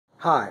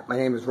Hi, my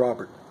name is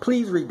Robert.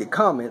 Please read the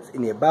comments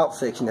in the About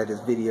section of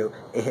this video.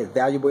 It has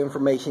valuable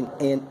information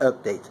and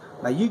updates.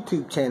 My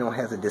YouTube channel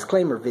has a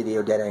disclaimer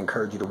video that I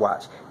encourage you to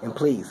watch. And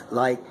please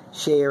like,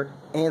 share,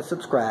 and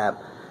subscribe.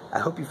 I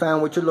hope you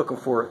found what you're looking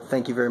for.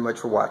 Thank you very much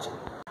for watching.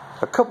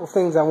 A couple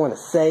things I want to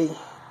say,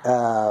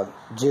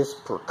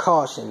 just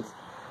precautions.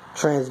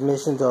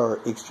 Transmissions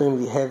are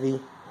extremely heavy.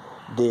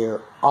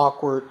 They're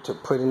awkward to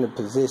put in a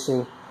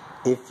position.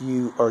 If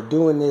you are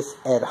doing this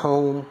at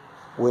home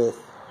with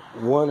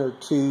 1 or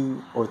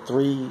 2 or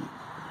 3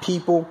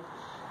 people,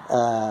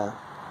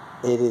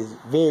 it is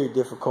very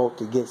difficult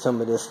to get some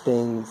of these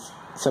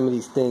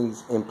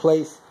things in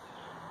place.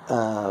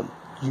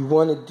 You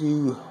want to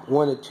do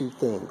one or two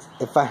things.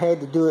 If I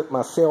had to do it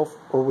myself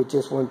or with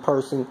just one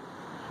person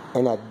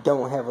and I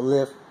don't have a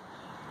lift,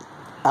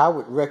 I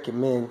would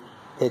recommend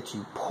that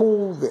you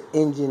pull the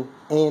engine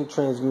and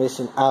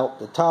transmission out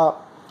the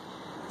top,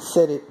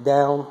 set it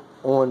down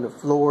on the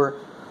floor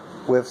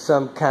with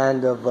some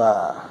kind of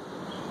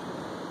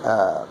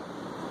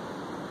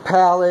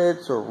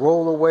pallets or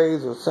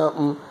rollaways or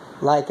something,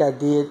 like I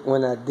did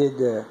when I did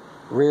the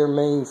rear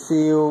main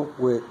seal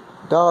with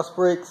DOS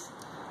bricks,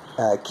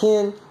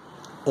 Ken,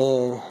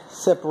 and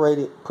separate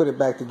it, put it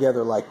back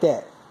together like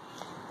that.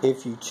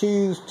 If you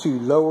choose to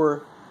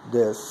lower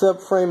the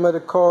subframe of the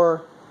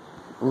car,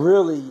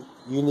 really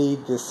you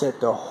need to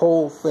set the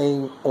whole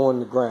thing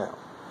on the ground.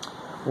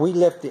 We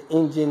left the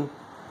engine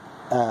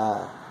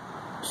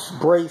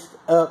braced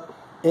up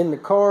in the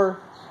car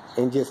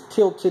and just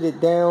tilted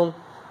it down,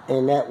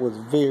 and that was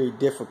very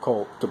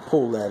difficult to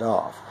pull that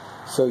off.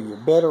 So you're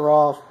better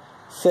off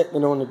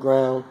setting it on the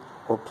ground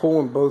or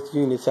pulling both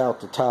units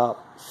out the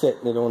top,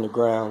 setting it on the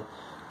ground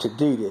to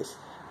do this.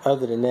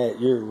 Other than that,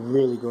 you're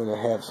really going to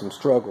have some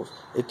struggles.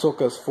 It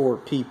took us 4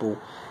 people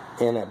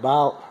and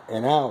about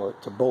an hour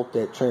to bolt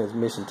that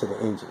transmission to the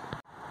engine.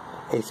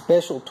 A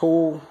special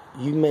tool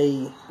you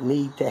may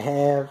need to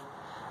have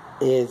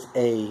is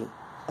a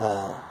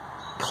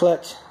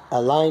clutch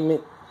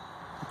alignment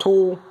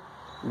tool.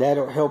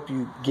 That'll help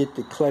you get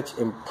the clutch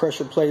and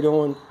pressure plate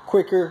on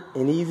quicker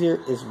and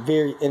easier. It's a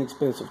very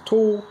inexpensive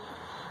tool.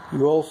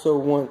 You also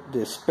want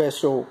this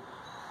special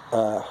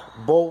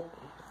bolt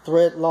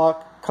thread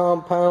lock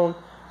compound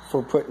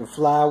for putting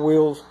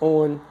flywheels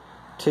on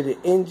to the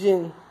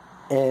engine,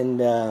 and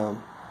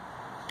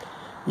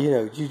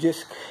you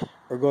just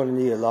are going to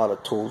need a lot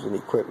of tools and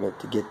equipment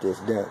to get this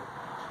done.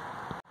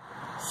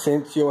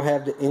 Since you'll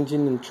have the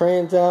engine and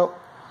trans out,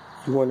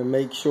 you want to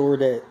make sure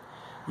that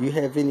you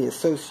have any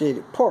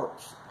associated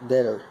parts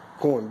that are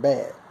going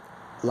bad,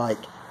 like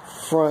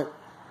front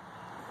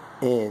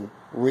and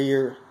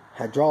rear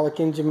hydraulic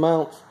engine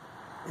mounts.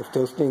 If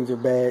those things are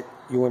bad,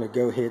 you want to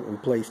go ahead and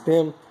replace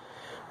them.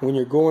 When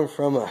you're going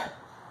from a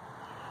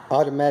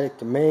automatic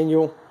to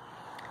manual,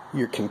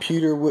 your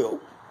computer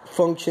will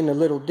function a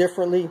little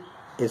differently.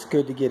 It's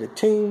good to get a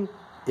tune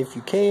if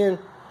you can,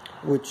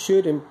 which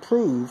should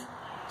improve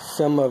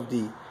some of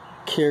the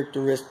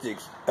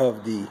characteristics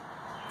of the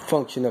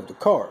function of the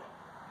car.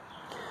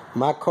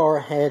 My car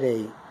had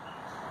a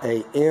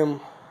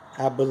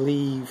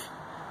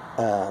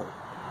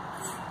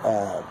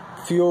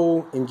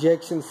fuel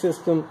injection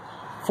system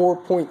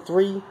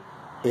 4.3.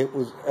 It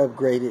was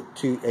upgraded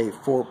to a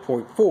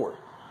 4.4,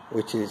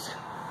 which is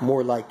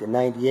more like the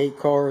 98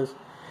 cars.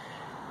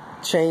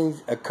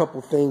 Changed a couple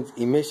things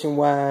emission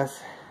wise,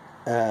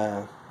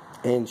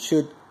 and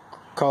should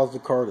cause the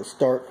car to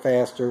start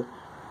faster,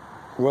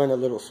 run a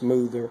little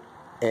smoother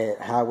at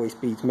highway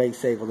speeds, may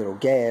save a little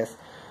gas,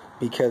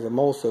 because I'm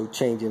also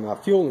changing my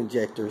fuel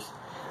injectors.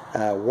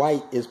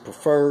 White is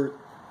preferred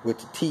with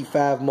the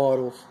T5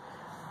 models.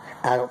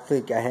 I don't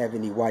think I have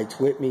any whites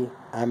with me.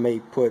 I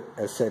may put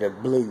a set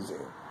of blues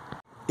in.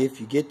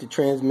 If you get the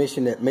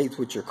transmission that mates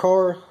with your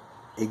car,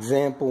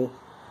 example,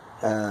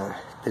 the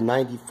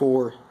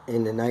 94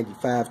 and the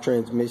 95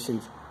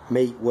 transmissions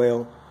mate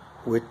well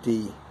with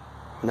the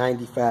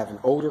 95 and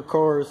older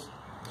cars,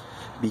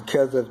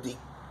 because of the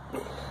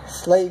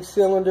slave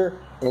cylinder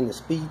and the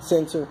speed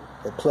sensor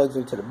that plugs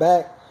into the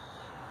back.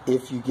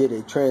 If you get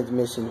a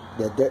transmission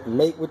that doesn't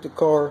mate with the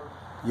car,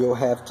 you'll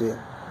have to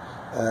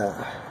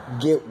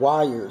get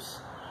wires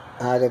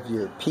out of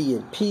your P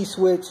and P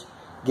switch,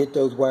 get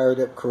those wired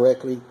up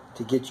correctly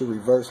to get your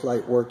reverse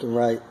light working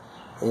right,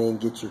 and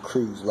get your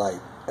cruise light,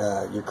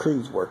 your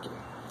cruise working.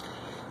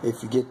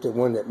 If you get the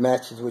one that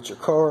matches with your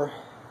car,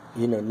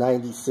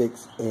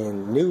 96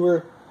 and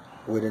newer,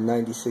 with a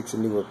 96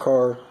 and newer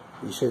car,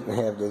 you shouldn't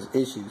have those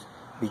issues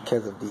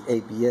because of the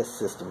ABS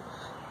system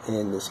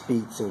and the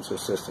speed sensor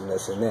system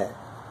that's in that.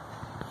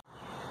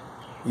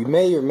 You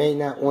may or may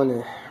not want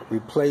to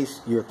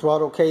replace your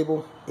throttle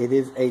cable. It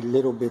is a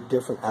little bit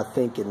different, I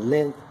think, in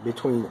length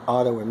between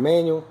auto and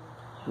manual.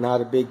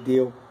 Not a big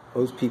deal.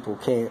 Most people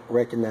can't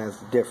recognize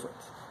the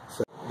difference.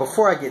 So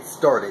before I get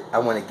started, I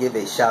want to give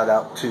a shout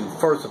out to,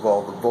 first of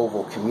all, the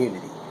Volvo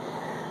community.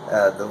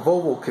 The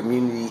Volvo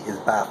community is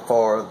by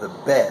far the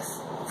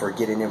best for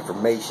getting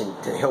information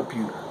to help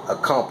you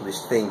accomplish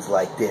things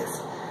like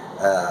this.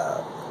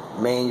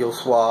 manual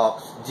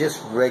swaps,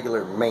 just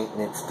regular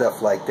maintenance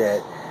stuff like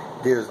that.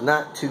 There's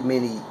not too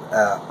many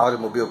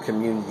automobile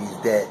communities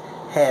that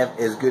have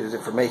as good as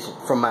information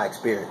from my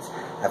experience.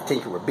 I've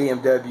tinkered with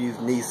BMWs,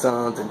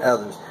 Nissans, and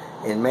others,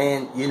 and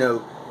man, you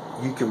know,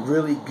 you can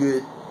really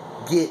get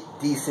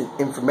decent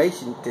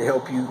information to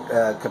help you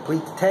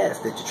complete the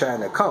task that you're trying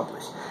to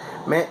accomplish.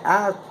 Man,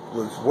 I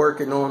was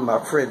working on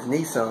my friend's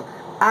Nissan.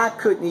 I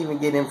couldn't even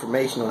get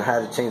information on how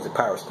to change the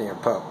power steering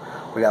pump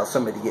without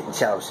somebody getting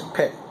childish and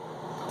petty.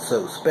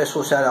 So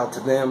special shout out to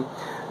them.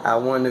 I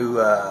want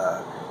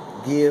to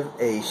give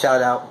a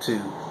shout out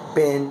to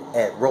Ben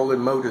at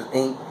Rolling Motors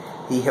Inc.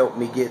 He helped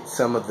me get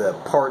some of the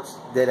parts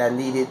that I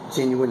needed,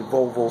 genuine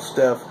Volvo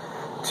stuff,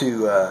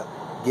 to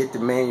get the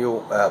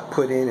manual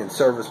put in and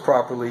serviced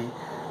properly.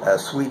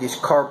 Swedish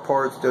car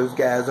parts, those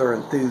guys are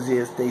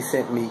enthusiasts. They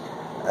sent me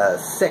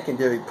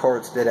secondary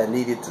parts that I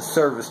needed to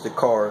service the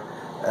car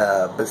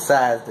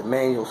besides the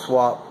manual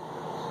swap.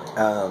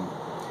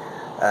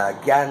 A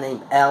guy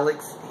named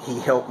Alex, he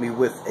helped me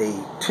with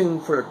a tune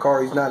for the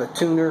car. He's not a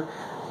tuner,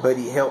 but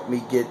he helped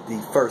me get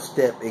the first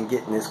step in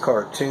getting this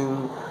car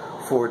tuned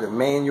for the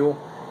manual.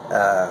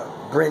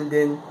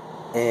 Brendan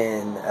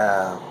and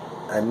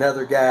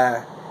another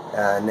guy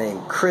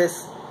named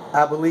Chris,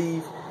 I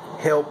believe,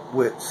 helped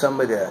with some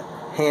of the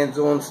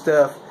hands-on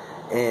stuff.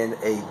 And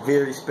a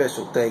very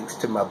special thanks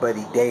to my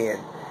buddy Dan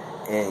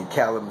in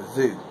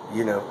Kalamazoo.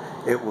 You know,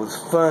 it was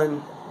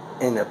fun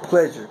and a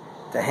pleasure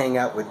to hang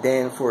out with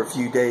Dan for a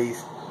few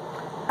days.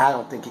 I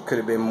don't think it could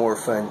have been more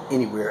fun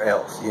anywhere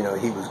else. You know,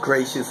 he was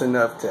gracious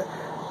enough to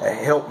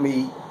help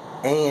me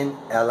and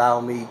allow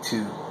me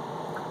to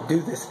do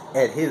this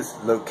at his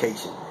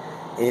location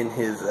in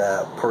his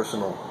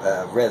personal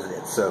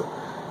residence. So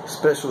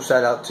special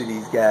shout out to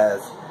these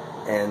guys,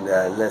 and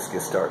let's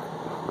get started.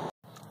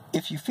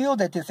 If you feel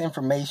that this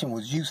information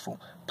was useful,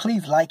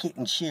 please like it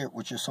and share it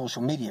with your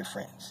social media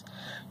friends.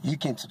 You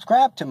can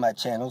subscribe to my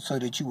channel so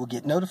that you will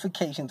get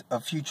notifications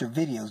of future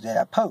videos that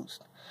I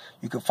post.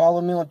 You can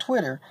follow me on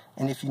Twitter,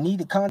 and if you need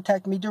to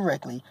contact me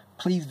directly,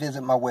 please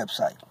visit my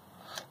website.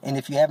 And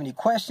if you have any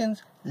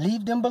questions,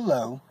 leave them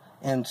below,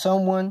 and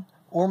someone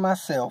or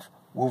myself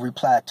will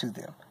reply to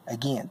them.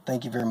 Again,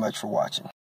 thank you very much for watching.